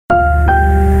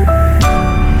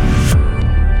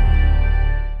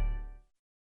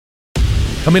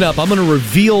Coming up, I'm going to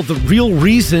reveal the real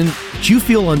reason that you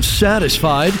feel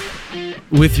unsatisfied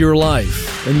with your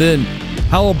life. And then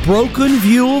how a broken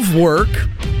view of work,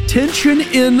 tension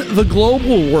in the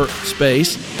global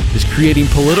workspace, is creating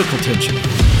political tension.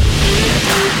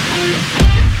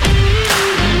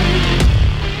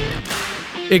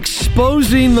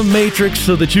 Exposing the matrix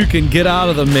so that you can get out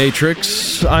of the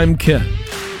matrix. I'm Ken.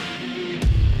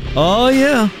 Oh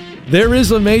yeah, there is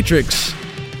a matrix,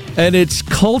 and it's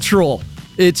cultural.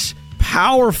 It's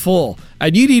powerful,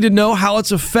 and you need to know how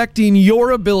it's affecting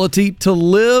your ability to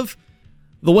live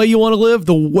the way you want to live,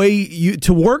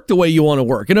 to work the way you want to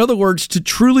work. In other words, to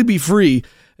truly be free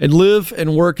and live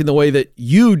and work in the way that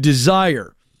you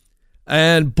desire.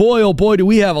 And boy, oh boy, do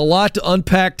we have a lot to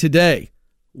unpack today.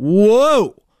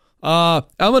 Whoa! I'm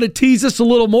going to tease this a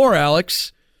little more,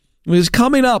 Alex. Because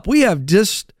coming up, we have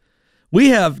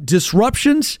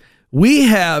disruptions. We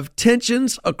have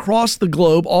tensions across the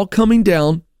globe, all coming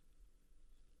down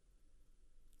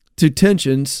to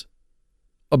tensions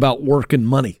about work and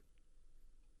money.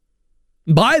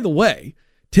 By the way,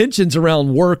 tensions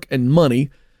around work and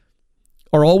money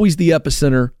are always the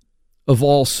epicenter of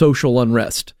all social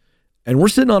unrest. And we're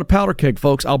sitting on a powder keg,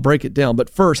 folks. I'll break it down. But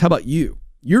first, how about you?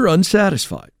 You're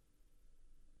unsatisfied.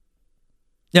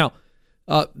 Now,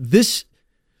 this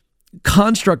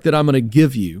construct that I'm going to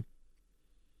give you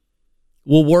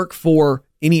will work for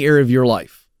any area of your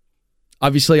life.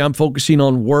 Obviously, I'm focusing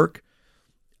on work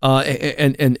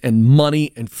and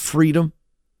money and freedom.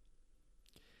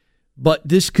 But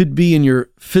this could be in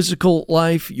your physical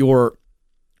life, your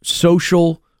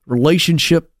social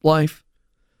relationship life,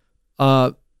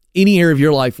 any area of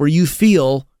your life where you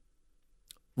feel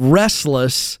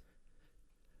restless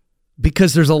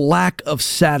because there's a lack of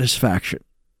satisfaction.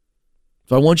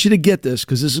 So I want you to get this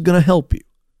because this is going to help you.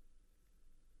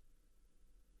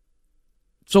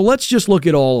 So let's just look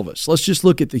at all of us. Let's just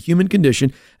look at the human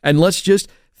condition, and let's just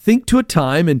think to a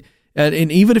time, and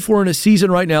even if we're in a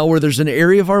season right now where there's an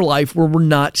area of our life where we're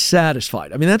not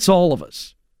satisfied. I mean, that's all of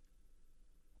us.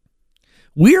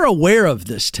 We're aware of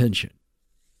this tension.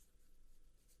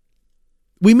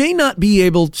 We may not be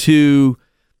able to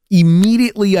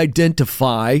immediately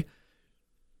identify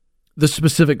the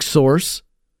specific source.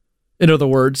 In other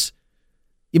words,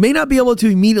 you may not be able to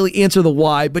immediately answer the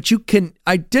why, but you can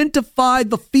identify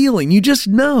the feeling. You just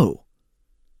know.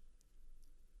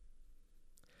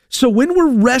 So when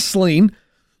we're wrestling,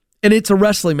 and it's a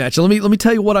wrestling match, let me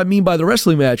tell you what I mean by the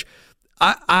wrestling match.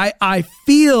 I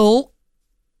feel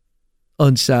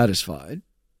unsatisfied,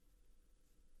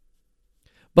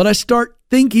 but I start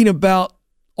thinking about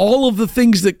all of the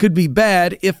things that could be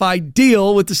bad if I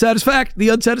deal with the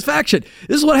unsatisfaction.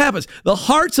 This is what happens. The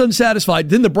heart's unsatisfied.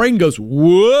 Then the brain goes,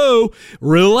 whoa,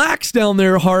 relax down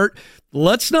there, heart.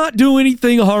 Let's not do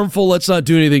anything harmful. Let's not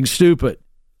do anything stupid.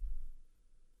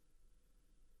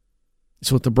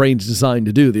 It's what the brain's designed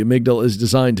to do. The amygdala is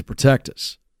designed to protect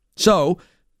us. So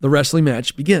the wrestling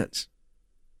match begins.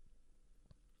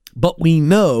 But we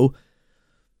know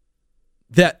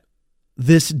that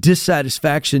this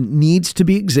dissatisfaction needs to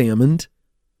be examined,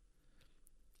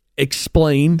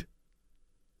 explained,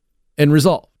 and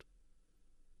resolved.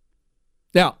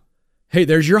 Now, hey,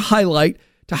 there's your highlight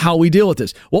to how we deal with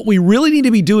this. What we really need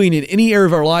to be doing in any area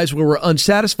of our lives where we're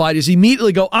unsatisfied is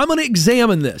immediately go, I'm going to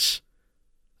examine this.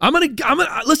 I'm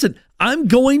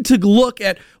going to look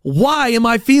at why am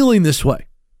I feeling this way?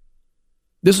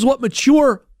 This is what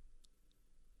mature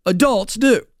adults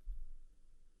do.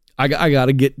 I got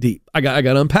to get deep. I got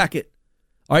to unpack it.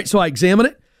 All right, so I examine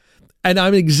it, and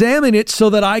I'm examining it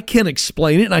so that I can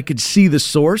explain it and I can see the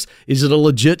source. Is it a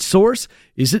legit source?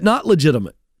 Is it not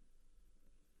legitimate?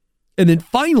 And then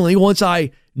finally, once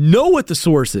I know what the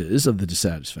source is of the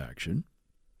dissatisfaction,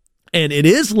 and it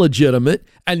is legitimate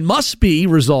and must be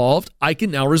resolved, I can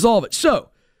now resolve it. So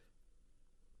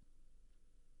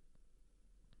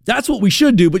that's what we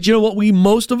should do. But you know what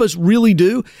most of us really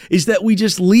do is that we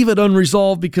just leave it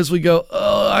unresolved because we go,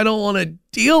 oh, I don't want to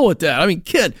deal with that. I mean,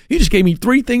 Ken, you just gave me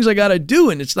 3 things I got to do,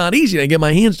 and it's not easy. I get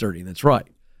my hands dirty. That's right.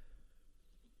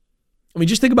 I mean,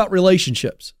 just think about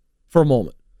relationships for a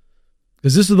moment,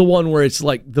 because this is the one where it's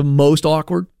like the most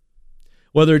awkward,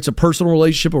 whether it's a personal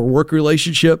relationship or a work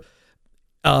relationship.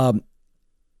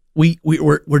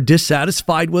 We're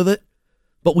dissatisfied with it,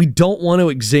 but we don't want to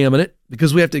examine it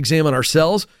because we have to examine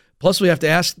ourselves. Plus, we have to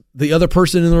ask the other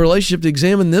person in the relationship to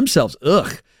examine themselves.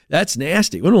 Ugh, that's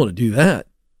nasty. We don't want to do that.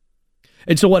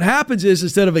 And so what happens is,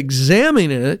 instead of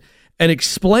examining it and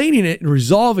explaining it and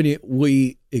resolving it,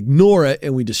 we ignore it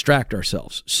and we distract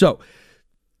ourselves. So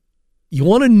you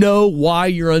want to know why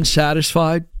you're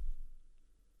unsatisfied?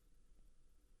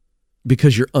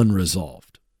 Because you're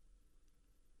unresolved.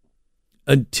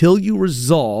 until you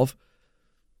resolve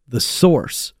the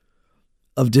source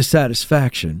of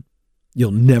dissatisfaction,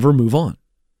 you'll never move on.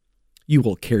 You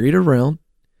will carry it around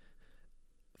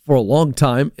for a long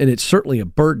time, and it's certainly a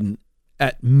burden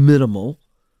at minimal,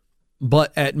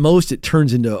 but at most it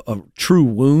turns into a true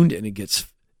wound and it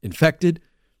gets infected.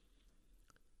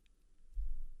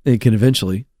 And it can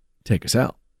eventually take us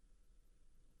out.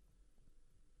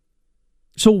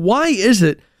 So why is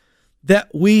it that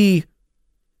we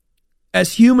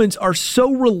as humans are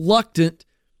so reluctant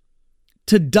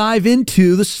to dive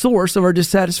into the source of our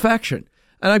dissatisfaction?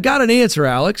 And I've got an answer,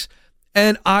 Alex,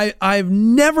 and I've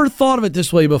never thought of it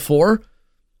this way before,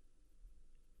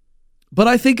 but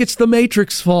I think it's the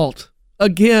Matrix fault.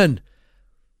 Again,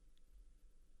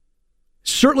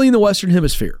 certainly in the Western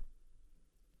Hemisphere.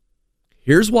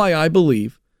 Here's why I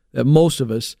believe that most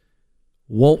of us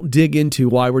won't dig into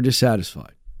why we're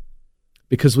dissatisfied.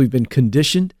 Because we've been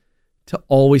conditioned to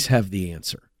always have the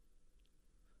answer.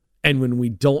 And when we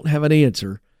don't have an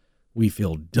answer, we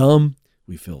feel dumb,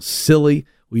 we feel silly,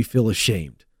 we feel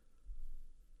ashamed.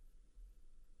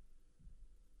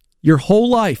 Your whole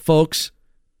life, folks,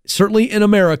 certainly in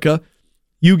America,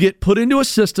 you get put into a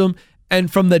system,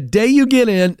 and from the day you get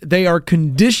in, they are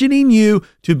conditioning you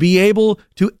to be able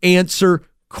to answer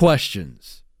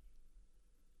questions.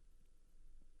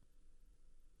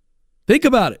 Think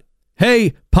about it.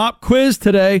 Hey, pop quiz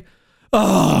today.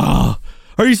 Oh,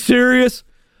 are you serious?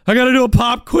 I got to do a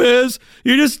pop quiz?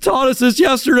 You just taught us this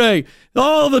yesterday.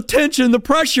 Oh, the tension, the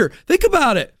pressure. Think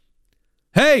about it.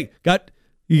 Hey,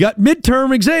 you got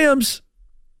midterm exams.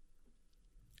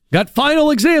 Got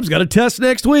final exams. Got a test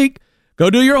next week. Go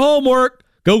do your homework.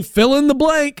 Go fill in the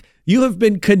blank. You have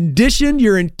been conditioned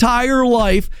your entire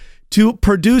life to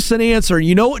produce an answer.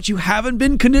 You know what you haven't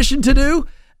been conditioned to do?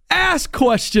 Ask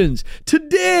questions, to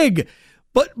dig.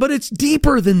 But it's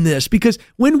deeper than this, because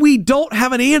when we don't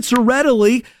have an answer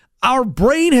readily, our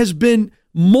brain has been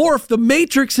morphed. The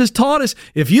Matrix has taught us,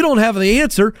 if you don't have the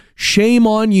answer, shame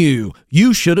on you.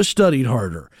 You should have studied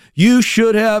harder. You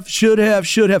should have.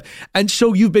 And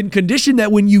so you've been conditioned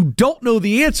that when you don't know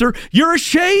the answer, you're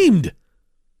ashamed.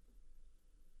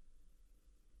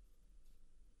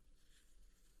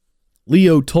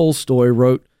 Leo Tolstoy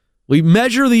wrote, "We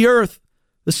measure the earth,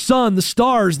 the sun, the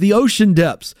stars, the ocean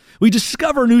depths. We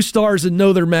discover new stars and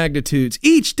know their magnitudes.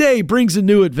 Each day brings a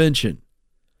new invention.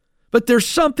 But there's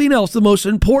something else, the most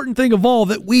important thing of all,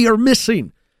 that we are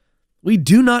missing. We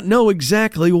do not know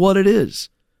exactly what it is.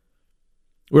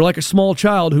 We're like a small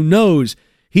child who knows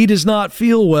he does not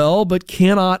feel well, but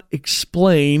cannot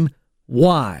explain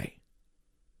why.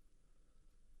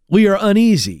 We are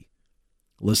uneasy.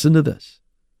 Listen to this.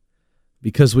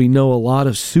 Because we know a lot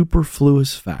of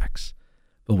superfluous facts,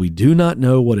 but we do not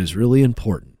know what is really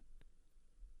important,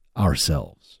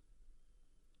 ourselves."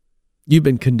 You've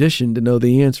been conditioned to know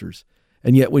the answers,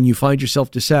 and yet when you find yourself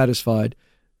dissatisfied,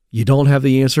 you don't have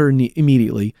the answer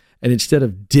immediately, and instead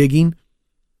of digging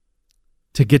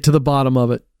to get to the bottom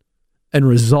of it and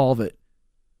resolve it,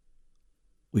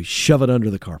 we shove it under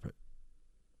the carpet,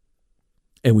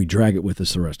 and we drag it with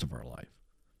us the rest of our life.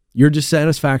 Your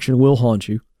dissatisfaction will haunt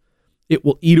you. It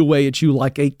will eat away at you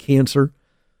like a cancer,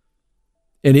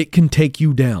 and it can take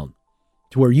you down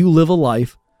to where you live a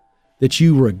life that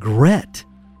you regret,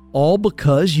 all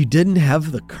because you didn't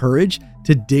have the courage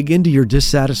to dig into your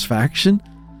dissatisfaction.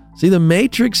 See, the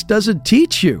Matrix doesn't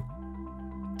teach you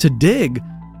to dig,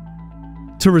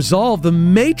 to resolve. The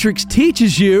Matrix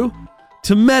teaches you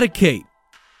to medicate.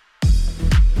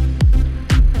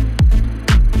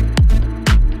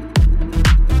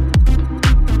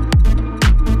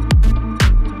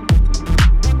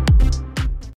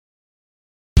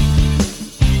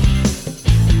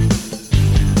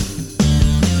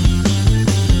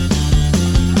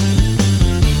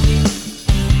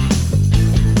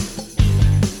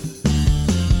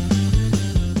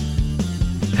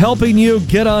 Helping you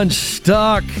get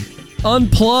unstuck,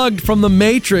 unplugged from the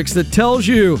Matrix that tells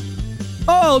you,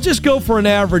 oh, just go for an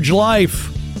average life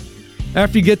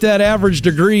after you get that average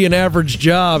degree and average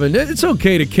job. And it's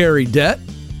okay to carry debt.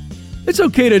 It's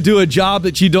okay to do a job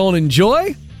that you don't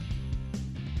enjoy.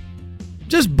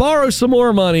 Just borrow some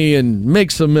more money and make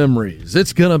some memories.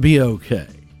 It's going to be okay.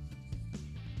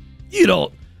 You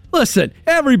don't. Listen,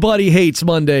 everybody hates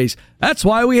Mondays. That's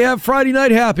why we have Friday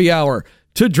night happy hour.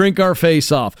 To drink our face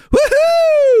off.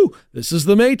 Woohoo! This is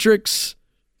the Matrix.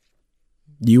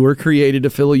 You were created to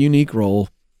fill a unique role.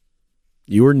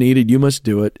 You were needed. You must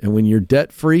do it. And when you're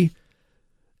debt-free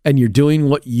and you're doing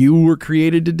what you were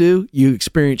created to do, you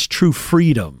experience true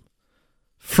freedom.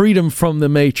 Freedom from the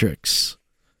Matrix.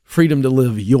 Freedom to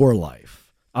live your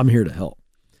life. I'm here to help.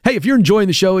 Hey, if you're enjoying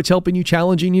the show, it's helping you,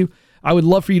 challenging you, I would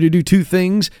love for you to do two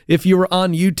things. If you were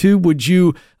on YouTube, would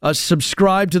you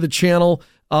subscribe to the channel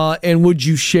and would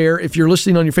you share? If you're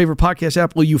listening on your favorite podcast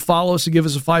app, will you follow us and give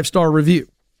us a 5-star review?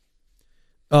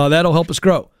 That'll help us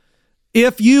grow.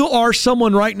 If you are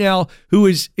someone right now who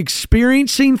is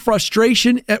experiencing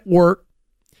frustration at work,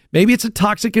 maybe it's a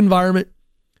toxic environment,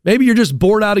 maybe you're just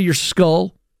bored out of your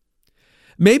skull,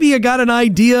 maybe you got an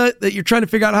idea that you're trying to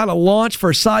figure out how to launch for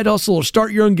a side hustle or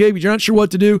start your own gig, but you're not sure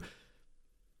what to do,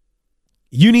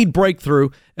 you need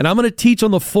breakthrough, and I'm going to teach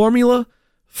on the formula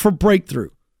for breakthrough.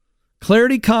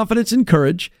 Clarity, confidence, and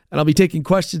courage, and I'll be taking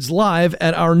questions live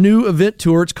at our new event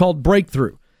tour. It's called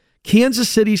Breakthrough. Kansas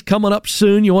City's coming up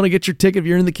soon. You want to get your ticket if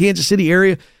you're in the Kansas City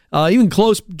area, even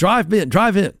close, drive in.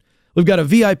 We've got a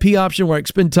VIP option where I can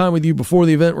spend time with you before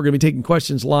the event. We're going to be taking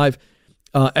questions live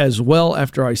as well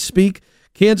after I speak.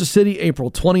 Kansas City,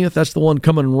 April 20th. That's the one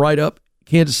coming right up.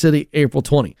 Kansas City, April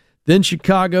 20th. Then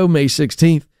Chicago, May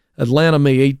 16th. Atlanta,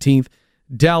 May 18th.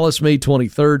 Dallas, May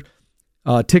 23rd.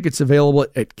 Tickets available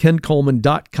at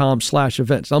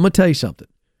kencoleman.com/events. Now, I'm going to tell you something.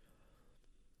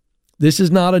 This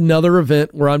is not another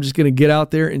event where I'm just going to get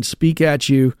out there and speak at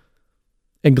you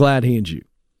and glad hand you.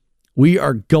 We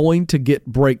are going to get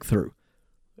breakthrough.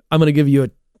 I'm going to give you a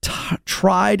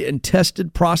tried and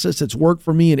tested process that's worked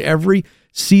for me in every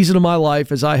season of my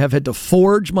life as I have had to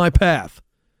forge my path.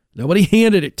 Nobody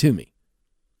handed it to me.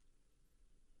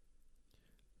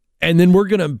 And then we're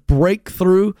going to break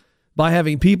through by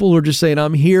having people who are just saying,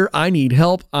 I'm here, I need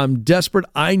help, I'm desperate,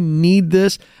 I need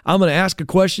this. I'm going to ask a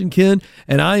question, Ken,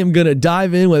 and I am going to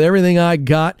dive in with everything I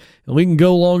got, and we can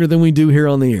go longer than we do here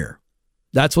on the air.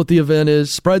 That's what the event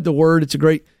is. Spread the word. It's a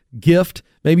great gift.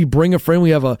 Maybe bring a friend.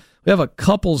 We have a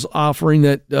couples offering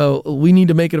that we need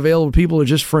to make it available to people who are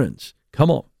just friends.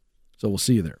 Come on. So we'll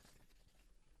see you there.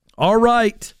 All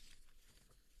right.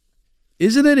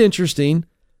 Isn't it interesting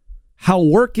how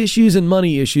work issues and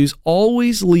money issues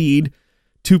always lead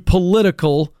to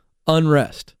political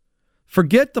unrest?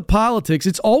 Forget the politics.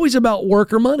 It's always about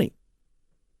work or money.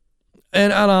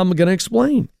 And I'm going to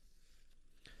explain.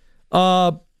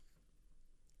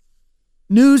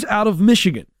 News out of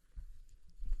Michigan.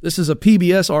 This is a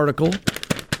PBS article.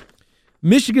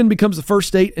 Michigan becomes the first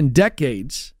state in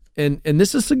decades, and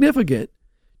this is significant,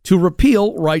 to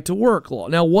repeal right-to-work law.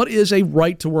 Now, what is a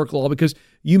right-to-work law? Because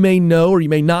you may know or you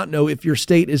may not know if your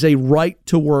state is a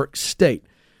right-to-work state.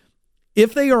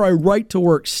 If they are a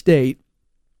right-to-work state,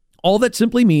 all that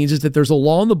simply means is that there's a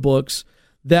law in the books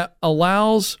that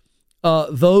allows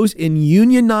those in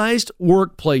unionized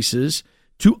workplaces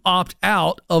to opt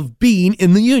out of being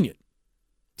in the union.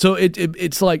 So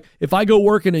it's like if I go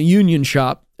work in a union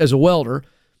shop as a welder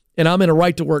and I'm in a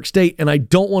right-to-work state and I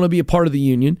don't want to be a part of the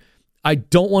union, I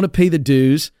don't want to pay the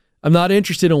dues, I'm not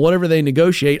interested in whatever they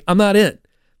negotiate, I'm not in,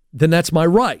 then that's my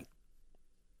right.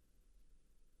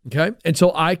 Okay? And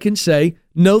so I can say,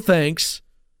 no thanks,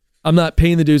 I'm not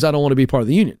paying the dues, I don't want to be part of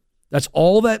the union. That's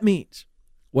all that means.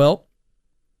 Well,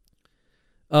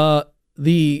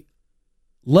 the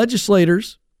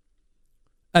legislators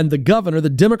and the governor, the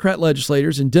Democrat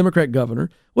legislators and Democrat governor,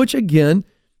 which again,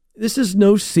 this is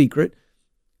no secret,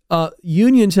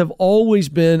 unions have always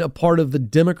been a part of the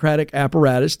Democratic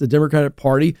apparatus. The Democratic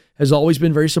Party has always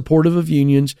been very supportive of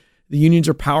unions. The unions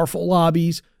are powerful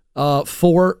lobbies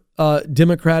for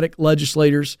Democratic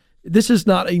legislators. This is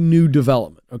not a new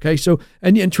development, okay? So,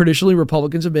 and traditionally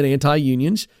Republicans have been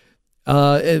anti-unions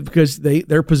because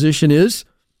their position is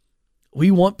we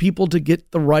want people to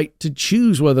get the right to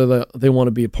choose whether they want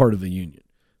to be a part of a union.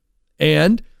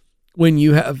 And when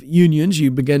you have unions,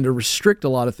 you begin to restrict a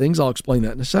lot of things. I'll explain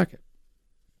that in a second.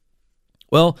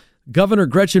 Well, Governor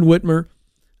Gretchen Whitmer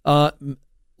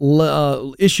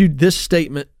issued this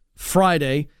statement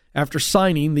Friday after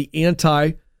signing the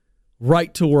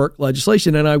anti-right-to-work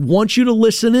legislation. And I want you to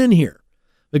listen in here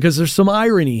because there's some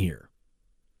irony here.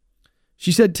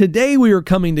 She said, today we are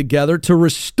coming together to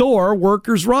restore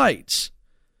workers' rights.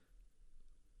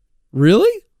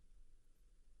 Really?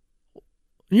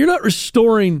 You're not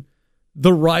restoring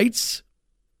the rights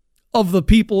of the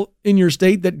people in your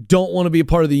state that don't want to be a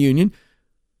part of the union.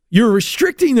 You're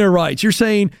restricting their rights. You're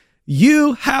saying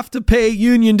you have to pay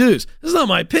union dues. This is not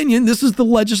my opinion. This is the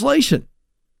legislation.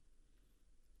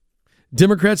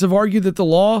 Democrats have argued that the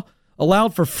law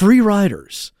allowed for free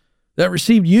riders that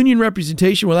received union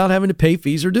representation without having to pay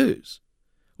fees or dues.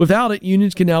 Without it,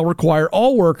 unions can now require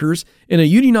all workers in a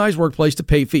unionized workplace to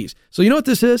pay fees. So you know what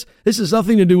this is? This has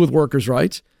nothing to do with workers'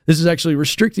 rights. This is actually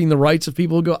restricting the rights of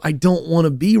people who go, I don't want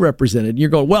to be represented. And you're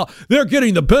going, well, they're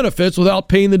getting the benefits without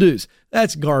paying the dues.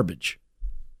 That's garbage.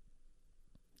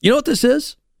 You know what this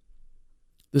is?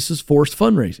 This is forced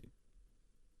fundraising.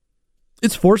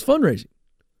 It's forced fundraising.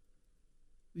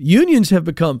 unions have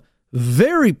become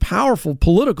very powerful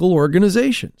political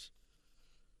organizations.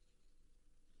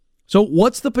 So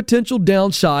what's the potential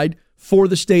downside for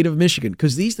the state of Michigan?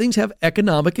 Because these things have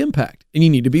economic impact, and you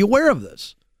need to be aware of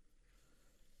this.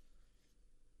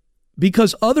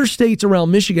 Because other states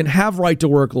around Michigan have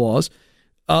right-to-work laws,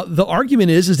 the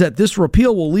argument is that this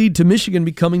repeal will lead to Michigan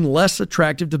becoming less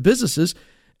attractive to businesses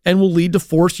and will lead to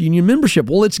forced union membership.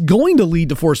 Well, it's going to lead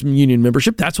to forced union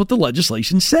membership. That's what the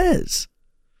legislation says.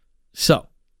 So,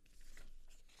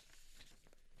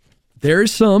 there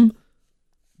is some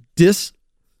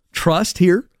distrust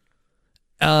here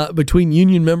between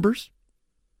union members,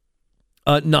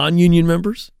 non-union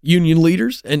members, union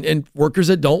leaders, and workers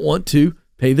that don't want to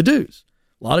pay the dues.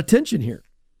 A lot of tension here.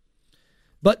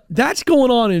 But that's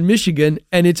going on in Michigan,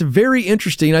 and it's very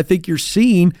interesting. I think you're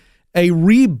seeing a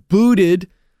rebooted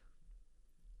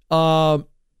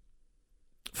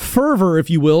fervor, if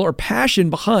you will, or passion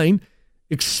behind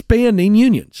expanding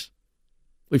unions.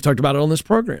 We've talked about it on this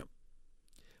program.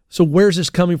 So where's this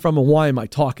coming from, and why am I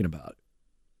talking about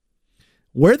it?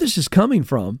 Where this is coming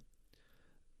from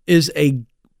is a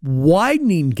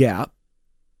widening gap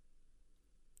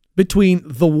between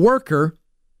the worker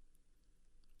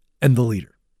and the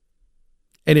leader.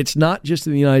 And it's not just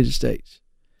in the United States.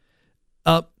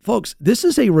 Folks, this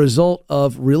is a result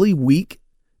of really weak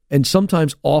and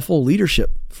sometimes awful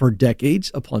leadership for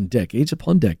decades upon decades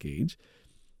upon decades,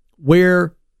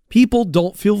 where people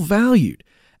don't feel valued.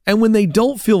 And when they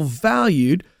don't feel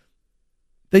valued,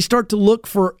 they start to look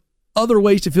for other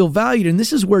ways to feel valued. And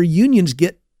this is where unions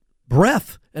get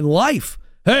breath and life.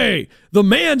 Hey, the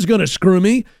man's going to screw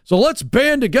me, so let's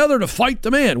band together to fight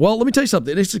the man. Well, let me tell you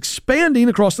something. It's expanding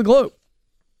across the globe.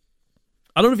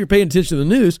 I don't know if you're paying attention to the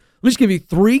news. Let me just give you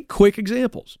 3 quick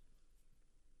examples.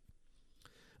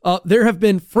 There have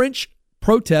been French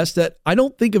protests that I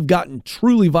don't think have gotten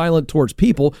truly violent towards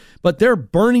people, but they're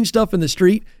burning stuff in the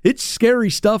street. It's scary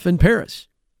stuff in Paris.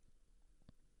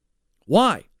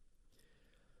 Why?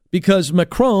 Because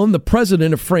Macron, the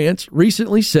president of France,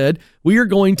 recently said, we are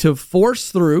going to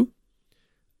force through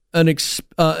an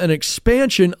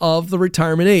expansion of the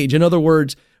retirement age. In other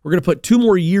words, we're going to put 2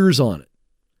 more years on it.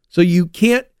 So you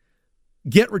can't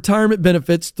get retirement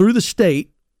benefits through the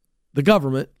state, the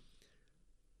government,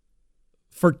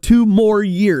 for 2 more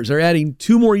years. They're adding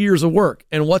 2 more years of work.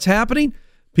 And what's happening?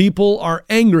 People are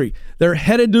angry. They're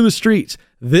headed to the streets.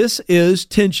 This is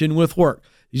tension with work.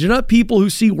 These are not people who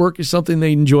see work as something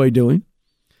they enjoy doing.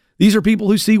 These are people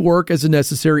who see work as a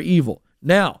necessary evil.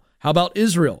 Now, how about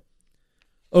Israel?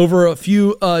 Over a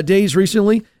few days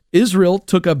recently, Israel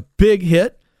took a big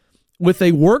hit with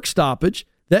a work stoppage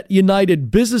that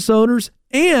united business owners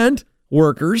and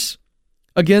workers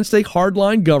against a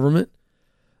hardline government.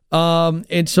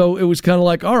 And so it was kind of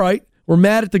like, all right, we're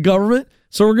mad at the government,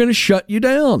 so we're going to shut you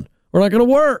down. We're not going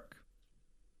to work.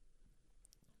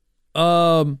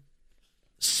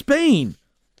 Spain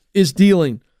is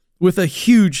dealing with a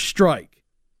huge strike.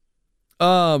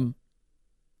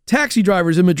 Taxi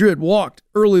drivers in Madrid walked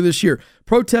early this year,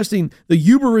 protesting the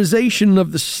Uberization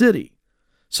of the city.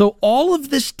 So all of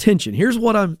this tension, here's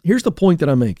the point that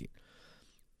I'm making.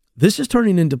 This is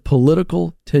turning into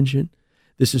political tension.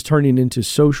 This is turning into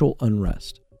social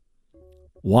unrest.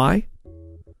 Why?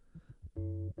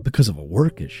 Because of a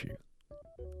work issue.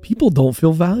 People don't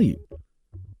feel valued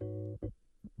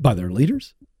by their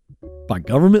leaders, by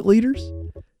government leaders.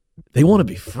 They want to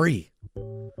be free.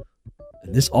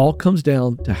 And this all comes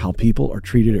down to how people are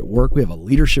treated at work. We have a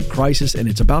leadership crisis, and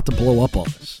it's about to blow up on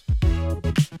us.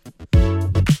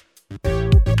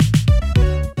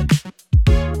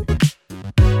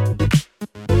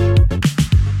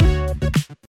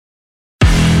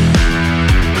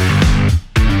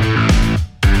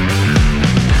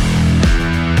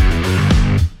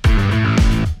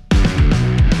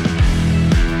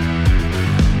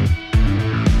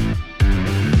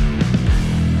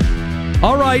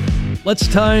 All right,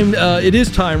 it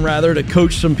is time to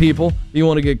coach some people. If you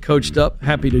want to get coached up,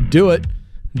 happy to do it.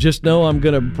 Just know I'm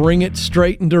going to bring it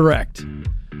straight and direct,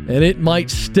 and it might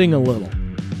sting a little.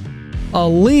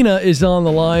 Alina is on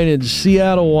the line in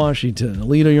Seattle, Washington.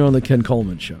 Alina, you're on the Ken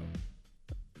Coleman Show.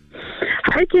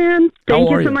 Hi, Ken. Thank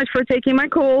you so much for taking my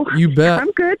call. You bet.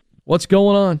 I'm good. What's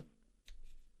going on?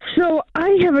 So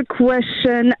I have a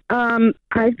question.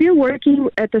 I've been working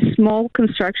at a small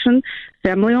construction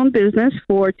family-owned business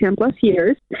for 10 plus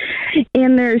years,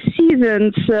 and there are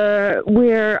seasons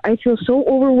where I feel so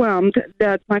overwhelmed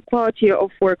that my quality of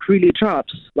work really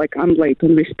drops. Like I'm late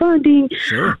on responding,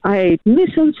 Sure. I miss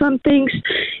on some things,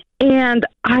 and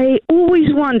I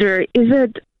always wonder, is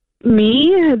it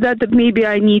me that maybe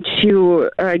I need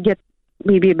to get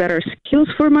maybe better skills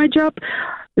for my job.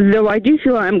 Though I do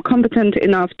feel I'm competent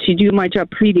enough to do my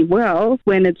job pretty well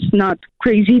when it's not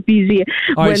crazy busy,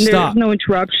 All right, when there's no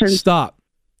interruptions. Stop.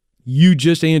 You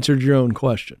just answered your own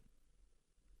question.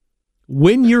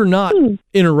 When you're not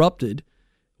interrupted,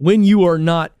 when you are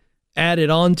not added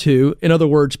onto, in other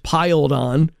words, piled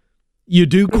on, you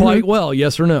do quite well,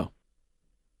 yes or no?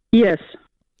 Yes.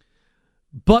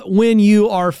 But when you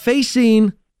are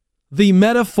facing the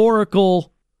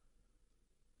metaphorical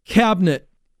cabinet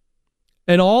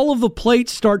and all of the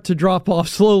plates start to drop off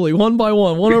slowly, one by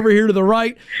one over here to the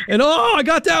right, and I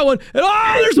got that one, and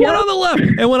there's one on the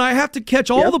left. And when I have to catch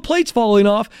all the plates falling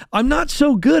off, I'm not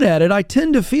so good at it. I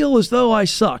tend to feel as though I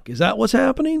suck. Is that what's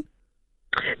happening?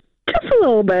 Just a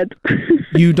little bit.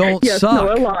 You don't suck.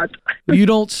 No, a lot. You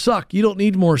don't suck. You don't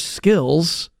need more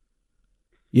skills.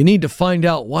 You need to find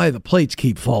out why the plates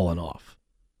keep falling off.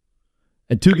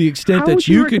 And to the extent that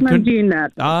you can doing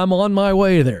that? I'm on my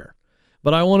way there.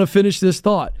 But I want to finish this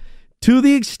thought. To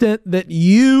the extent that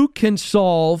you can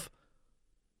solve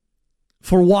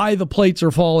for why the plates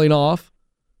are falling off,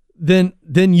 then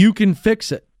you can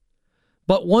fix it.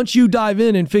 But once you dive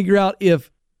in and figure out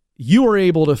if you are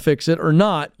able to fix it or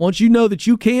not, once you know that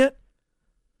you can't,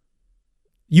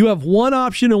 you have one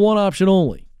option and one option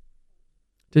only.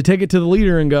 To take it to the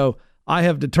leader and go, I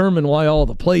have determined why all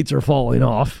the plates are falling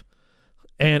off,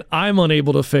 and I'm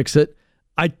unable to fix it.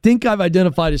 I think I've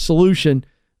identified a solution,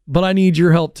 but I need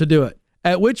your help to do it.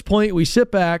 At which point we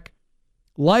sit back,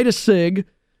 light a cig,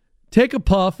 take a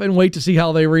puff, and wait to see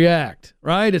how they react,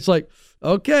 right? It's like,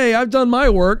 okay, I've done my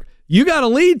work. You got to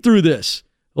lead through this.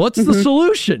 What's the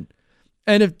solution?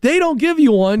 And if they don't give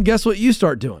you one, guess what you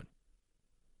start doing?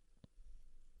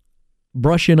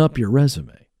 Brushing up your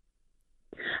resume.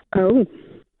 Oh.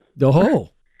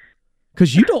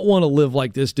 Because you don't want to live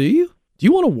like this, do you? Do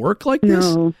you want to work like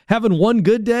this? No. Having one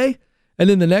good day, and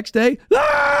then the next day,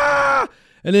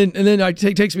 and then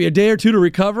it takes me a day or two to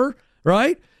recover,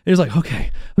 right? And it's like,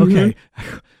 okay.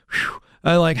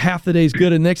 I like half the day's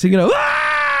good, and next thing you know,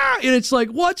 and it's like,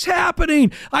 what's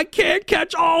happening? I can't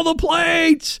catch all the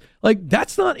plates. Like,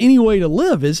 that's not any way to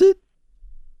live, is it?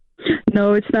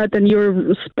 No, it's not. And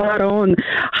you're spot on.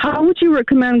 How would you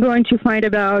recommend going to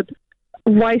find out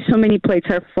why so many plates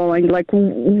are falling? Like,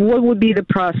 what would be the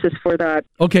process for that?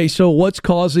 Okay, so what's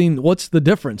the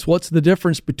difference? What's the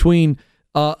difference between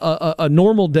a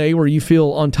normal day where you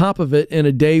feel on top of it and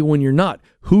a day when you're not?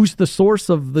 Who's the source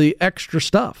of the extra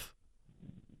stuff?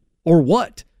 Or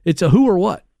what? It's a who or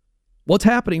what? What's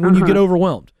happening when you get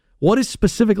overwhelmed? What is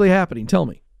specifically happening? Tell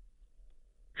me.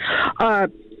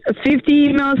 50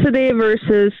 emails a day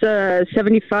versus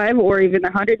 75 or even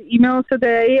 100 emails a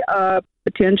day,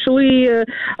 potentially.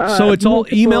 So it's all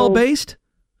email-based?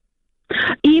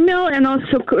 Email and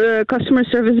also customer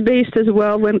service-based as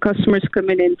well when customers come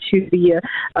into the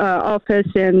office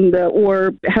and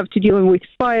or have to deal with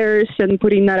fires and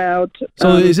putting that out.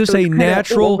 So is this a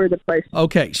natural... all over the place.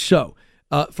 Okay, so...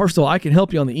 first of all, I can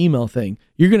help you on the email thing.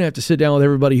 You're going to have to sit down with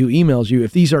everybody who emails you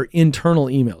if these are internal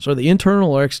emails. Are they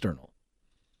internal or external?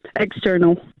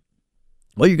 External.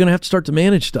 Well, you're going to have to start to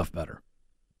manage stuff better.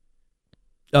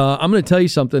 I'm going to tell you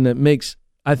something that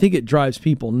I think it drives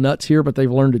people nuts here, but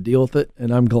they've learned to deal with it,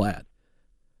 and I'm glad.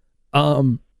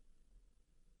 I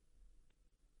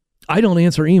don't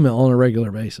answer email on a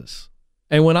regular basis.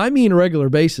 And when I mean a regular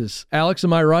basis, Alex,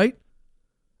 am I right?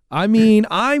 I mean,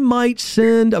 I might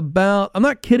send about, I'm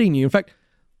not kidding you. In fact,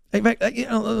 let me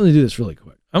do this really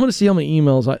quick. I'm going to see how many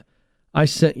emails I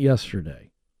sent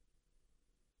yesterday.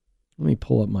 Let me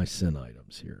pull up my sent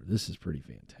items here. This is pretty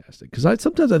fantastic because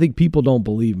sometimes I think people don't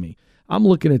believe me. I'm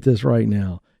looking at this right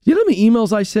now. You know how many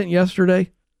emails I sent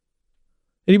yesterday?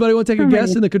 Anybody want to take a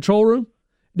guess in the control room?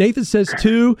 Nathan says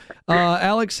 2.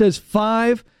 Alex says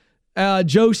 5.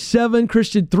 Joe 7,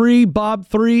 Christian 3, Bob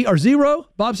 3, or 0.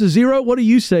 Bob says 0. What do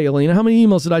you say, Elena? How many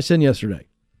emails did I send yesterday?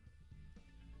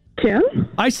 10.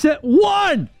 I sent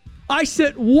 1. I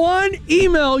sent 1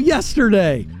 email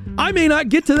yesterday. I may not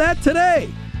get to that today.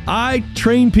 I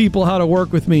train people how to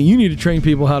work with me. You need to train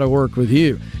people how to work with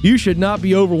you. You should not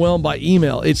be overwhelmed by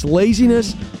email. It's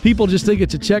laziness. People just think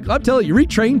it's a check. I'm telling you,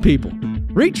 retrain people.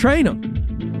 Retrain them.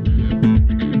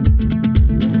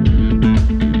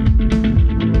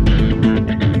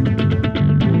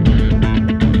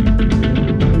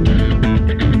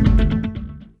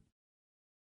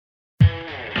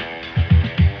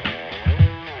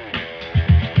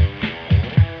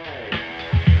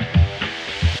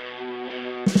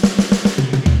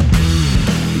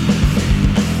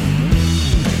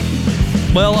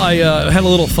 Well, I had a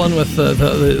little fun with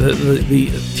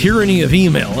the tyranny of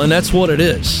email, and that's what it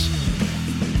is.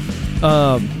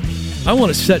 I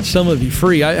want to set some of you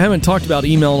free. I haven't talked about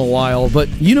email in a while, but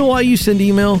you know why you send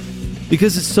email?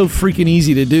 Because it's so freaking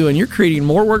easy to do, and you're creating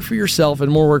more work for yourself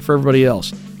and more work for everybody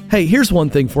else. Hey, here's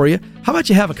one thing for you. How about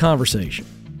you have a conversation?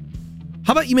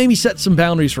 How about you maybe set some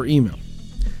boundaries for email?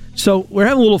 So we're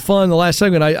having a little fun. The last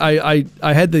segment, I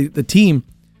had the team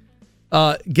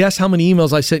guess how many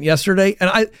emails I sent yesterday.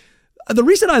 And the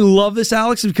reason I love this,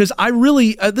 Alex, is because I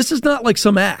really, this is not like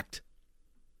some act.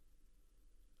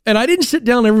 And I didn't sit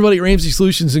down to everybody at Ramsey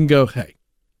Solutions and go, hey,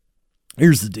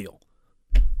 here's the deal.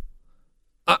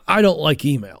 I don't like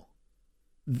email.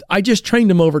 I just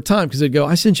trained them over time because they'd go,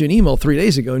 I sent you an email 3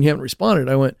 days ago and you haven't responded.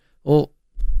 I went, well,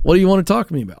 what do you want to talk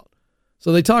to me about?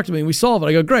 So they talked to me and we solved it.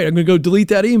 I go, great, I'm going to go delete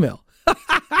that email.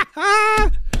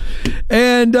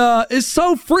 And it's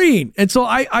so freeing. And so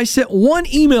I sent one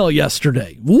email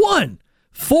yesterday.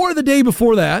 4 the day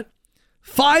before that,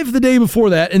 5 the day before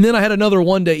that, and then I had another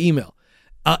 1-day email.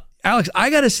 Alex, I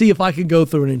got to see if I can go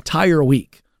through an entire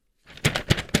week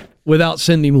without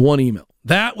sending one email.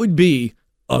 That would be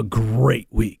a great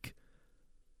week.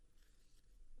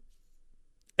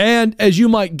 And as you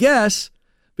might guess,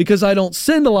 because I don't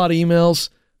send a lot of emails,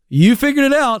 you figured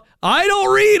it out, I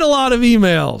don't read a lot of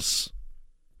emails.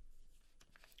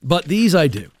 But these I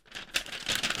do.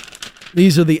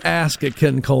 These are the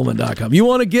ask@kencoleman.com. You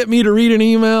want to get me to read an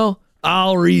email?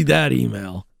 I'll read that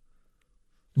email.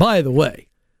 By the way,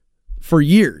 for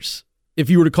years, if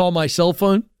you were to call my cell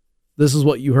phone, this is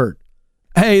what you heard.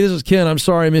 Hey, this is Ken. I'm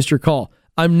sorry I missed your call.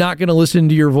 I'm not going to listen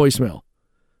to your voicemail.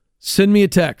 Send me a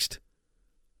text.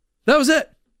 That was it.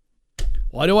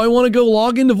 Why do I want to go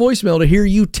log into voicemail to hear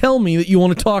you tell me that you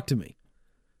want to talk to me?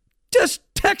 Just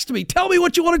text me. Tell me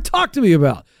what you want to talk to me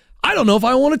about. I don't know if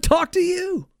I want to talk to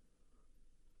you.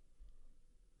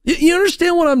 You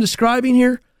understand what I'm describing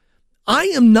here? I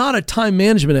am not a time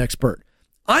management expert.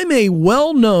 I'm a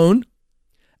well-known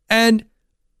and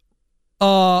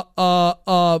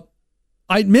I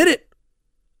admit it,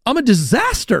 I'm a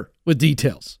disaster with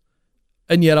details,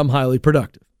 and yet I'm highly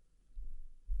productive.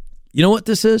 You know what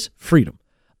this is? Freedom.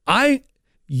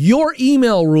 Your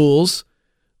email rules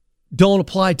don't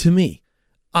apply to me.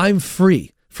 I'm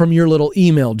free from your little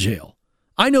email jail.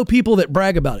 I know people that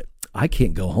brag about it. I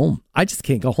can't go home. I just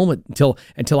can't go home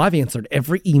until I've answered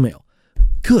every email.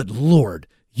 Good Lord,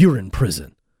 you're in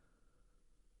prison.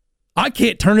 I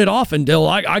can't turn it off until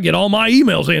I get all my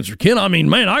emails answered. Ken, I mean,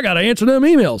 man, I got to answer them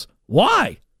emails.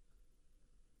 Why?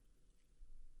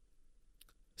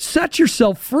 Set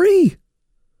yourself free.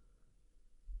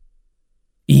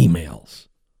 Emails.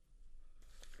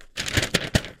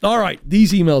 All right,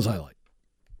 these emails I like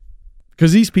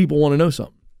because these people want to know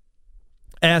something.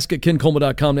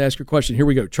 Ask@kencoleman.com to ask your question. Here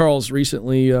we go. Charles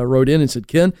recently wrote in and said,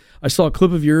 Ken, I saw a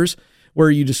clip of yours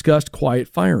where you discussed quiet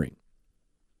firing.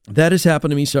 That has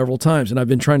happened to me several times, and I've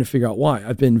been trying to figure out why.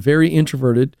 I've been very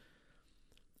introverted,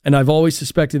 and I've always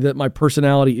suspected that my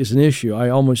personality is an issue. I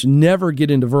almost never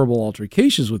get into verbal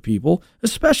altercations with people,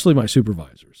 especially my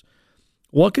supervisors.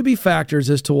 What could be factors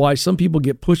as to why some people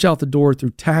get pushed out the door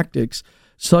through tactics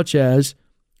such as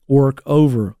work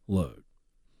overload?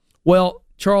 Well,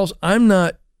 Charles, I'm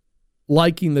not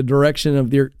liking the direction of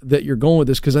that you're going with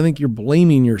this because I think you're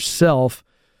blaming yourself.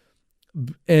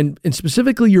 And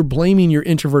specifically, you're blaming your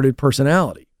introverted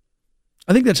personality.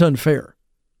 I think that's unfair.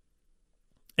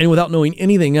 And without knowing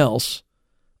anything else,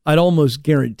 I'd almost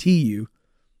guarantee you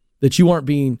that you aren't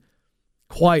being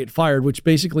quiet fired, which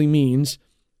basically means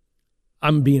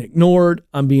I'm being ignored,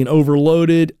 I'm being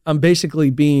overloaded, I'm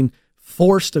basically being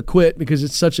forced to quit because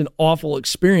it's such an awful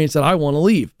experience that I want to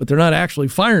leave, but they're not actually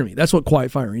firing me. That's what quiet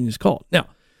firing is called. Now,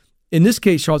 in this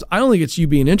case, Charles, I don't think it's you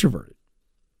being introverted.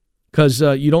 Because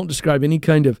you don't describe any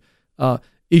kind of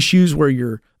issues where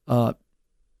you're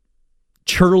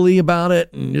churly about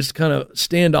it and just kind of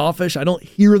standoffish. I don't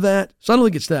hear that. So I don't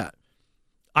think it's that.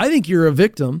 I think you're a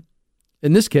victim,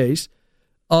 in this case,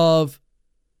 of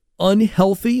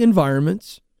unhealthy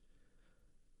environments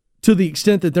to the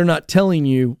extent that they're not telling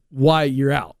you why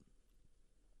you're out.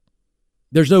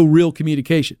 There's no real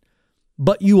communication.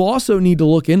 But you also need to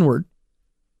look inward.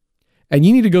 And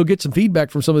you need to go get some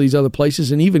feedback from some of these other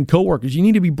places and even coworkers. You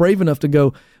need to be brave enough to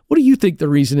go, what do you think the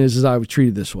reason is I was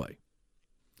treated this way?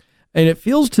 And it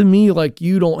feels to me like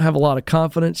you don't have a lot of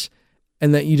confidence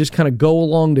and that you just kind of go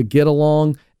along to get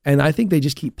along. And I think they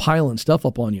just keep piling stuff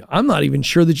up on you. I'm not even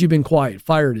sure that you've been quiet.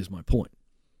 Fired is my point.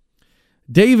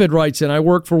 David writes in, I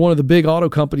work for one of the big auto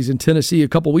companies in Tennessee. A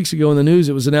couple weeks ago in the news,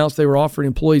 it was announced they were offering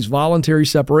employees voluntary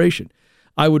separation.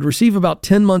 I would receive about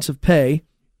 10 months of pay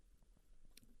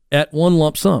at one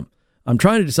lump sum. I'm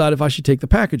trying to decide if I should take the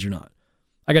package or not.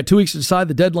 I got 2 weeks to decide.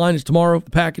 The deadline is tomorrow. The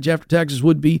package after taxes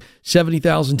would be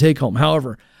 $70,000 take home.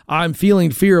 However, I'm feeling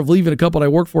fear of leaving a company I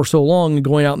worked for so long and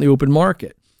going out in the open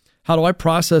market. How do I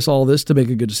process all this to make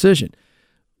a good decision?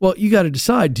 Well, you got to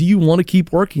decide, do you want to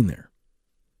keep working there?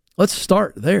 Let's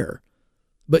start there.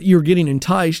 But you're getting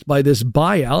enticed by this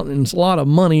buyout, and it's a lot of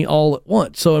money all at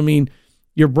once. So, I mean,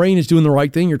 your brain is doing the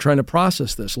right thing. You're trying to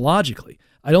process this logically.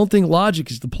 I don't think logic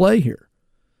is the play here.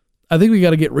 I think we got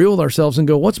to get real with ourselves and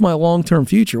go, what's my long-term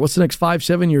future? What's the next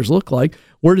 5-7 years look like?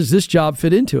 Where does this job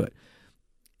fit into it?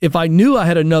 If I knew I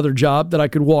had another job that I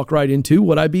could walk right into,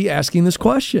 would I be asking this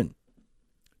question?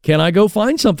 Can I go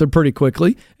find something pretty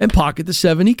quickly and pocket the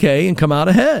 $70K and come out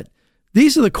ahead?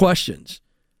 These are the questions.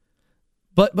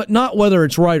 But not whether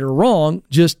it's right or wrong,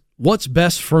 just what's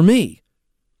best for me.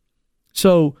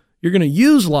 So you're going to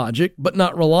use logic, but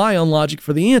not rely on logic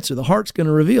for the answer. The heart's going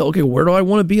to reveal, okay, where do I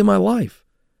want to be in my life?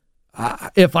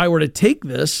 If I were to take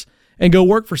this and go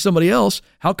work for somebody else,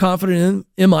 how confident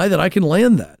am I that I can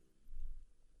land that?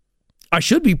 I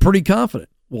should be pretty confident.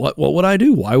 What would I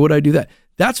do? Why would I do that?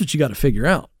 That's what you got to figure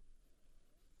out.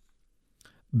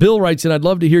 Bill writes in, I'd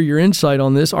love to hear your insight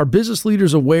on this. Are business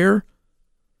leaders aware?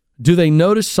 Do they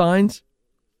notice signs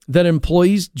that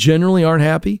employees generally aren't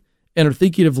happy and are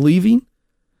thinking of leaving?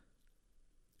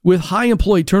 With high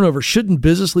employee turnover, shouldn't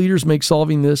business leaders make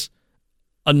solving this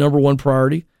a number one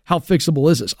priority? How fixable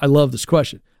is this? I love this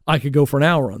question. I could go for an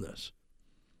hour on this.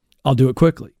 I'll do it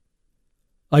quickly.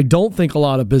 I don't think a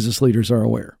lot of business leaders are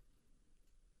aware.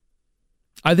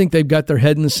 I think they've got their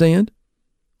head in the sand.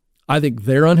 I think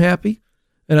they're unhappy,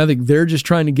 and I think they're just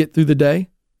trying to get through the day.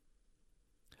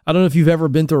 I don't know if you've ever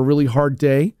been through a really hard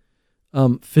day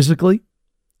physically.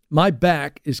 My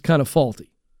back is kind of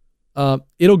faulty.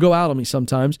 It'll go out on me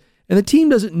sometimes, and the team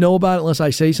doesn't know about it unless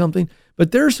I say something,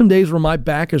 but there are some days where my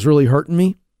back is really hurting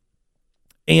me,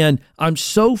 and I'm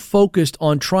so focused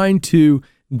on trying to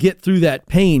get through that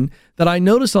pain that I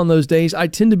notice on those days I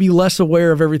tend to be less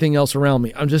aware of everything else around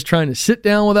me. I'm just trying to sit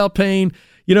down without pain,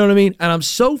 you know what I mean? And I'm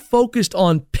so focused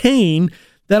on pain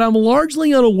that I'm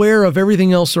largely unaware of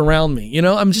everything else around me. You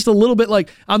know, I'm just a little bit like,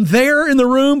 I'm there in the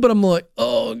room, but I'm like,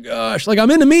 oh gosh, like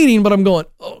I'm in the meeting, but I'm going,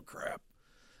 oh crap.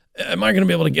 Am I going to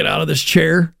be able to get out of this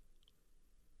chair?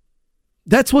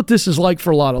 That's what this is like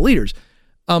for a lot of leaders.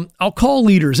 I'll call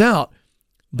leaders out,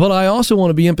 but I also want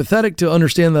to be empathetic to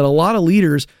understand that a lot of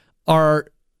leaders are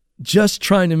just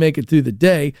trying to make it through the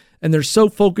day, and they're so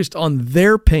focused on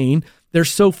their pain, they're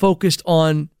so focused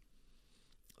on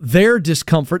their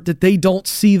discomfort that they don't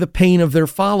see the pain of their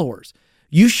followers.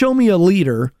 You show me a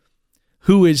leader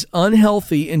who is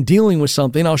unhealthy and dealing with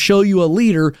something, I'll show you a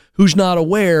leader who's not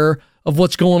aware of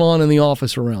what's going on in the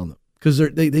office around them, because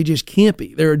they just can't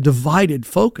be. They're a divided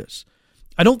focus.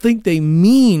 I don't think they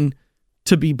mean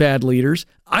to be bad leaders.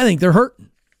 I think they're hurting.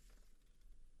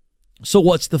 So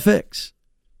what's the fix?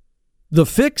 The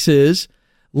fix is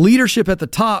leadership at the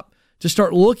top to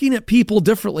start looking at people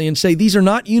differently and say, these are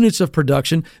not units of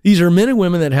production. These are men and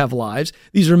women that have lives.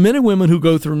 These are men and women who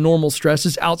go through normal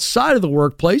stresses outside of the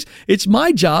workplace. It's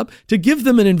my job to give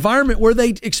them an environment where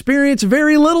they experience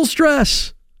very little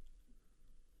stress.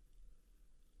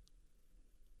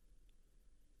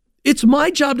 It's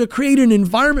my job to create an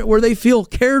environment where they feel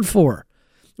cared for,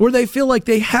 where they feel like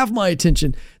they have my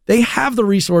attention. They have the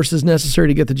resources necessary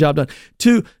to get the job done,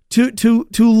 to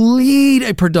lead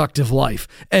a productive life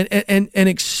and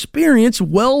experience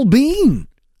well-being.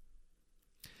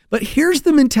 But here's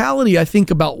the mentality I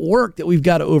think about work that we've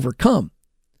got to overcome.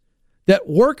 That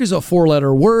work is a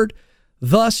 4-letter word,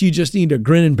 thus you just need to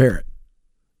grin and bear it.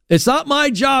 It's not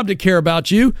my job to care about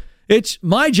you. It's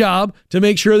my job to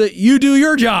make sure that you do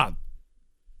your job.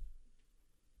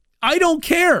 I don't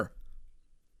care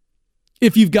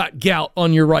if you've got gout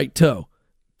on your right toe.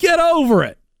 Get over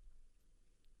it.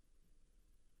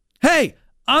 Hey,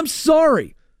 I'm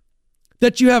sorry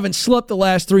that you haven't slept the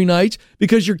last 3 nights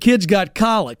because your kid's got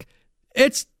colic.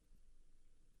 It's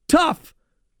tough.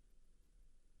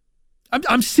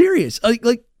 I'm serious.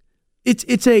 There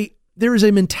is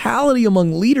a mentality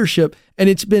among leadership, and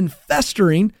it's been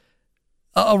festering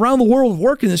around the world of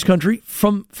work in this country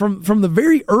from the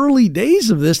very early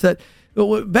days of this, that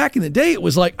back in the day, it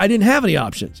was like I didn't have any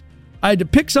options. I had to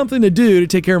pick something to do to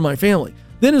take care of my family.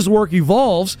 Then as work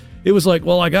evolves, it was like,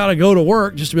 well, I got to go to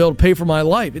work just to be able to pay for my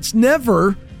life. It's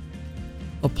never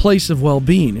a place of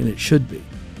well-being, and it should be.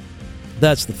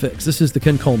 That's the fix. This is the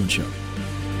Ken Coleman Show.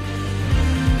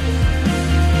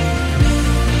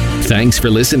 Thanks for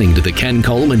listening to the Ken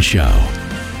Coleman Show.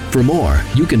 For more,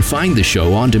 you can find the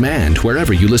show on demand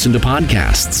wherever you listen to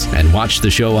podcasts and watch the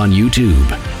show on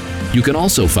YouTube. You can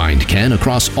also find Ken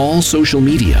across all social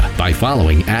media by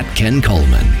following @Ken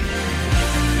Coleman.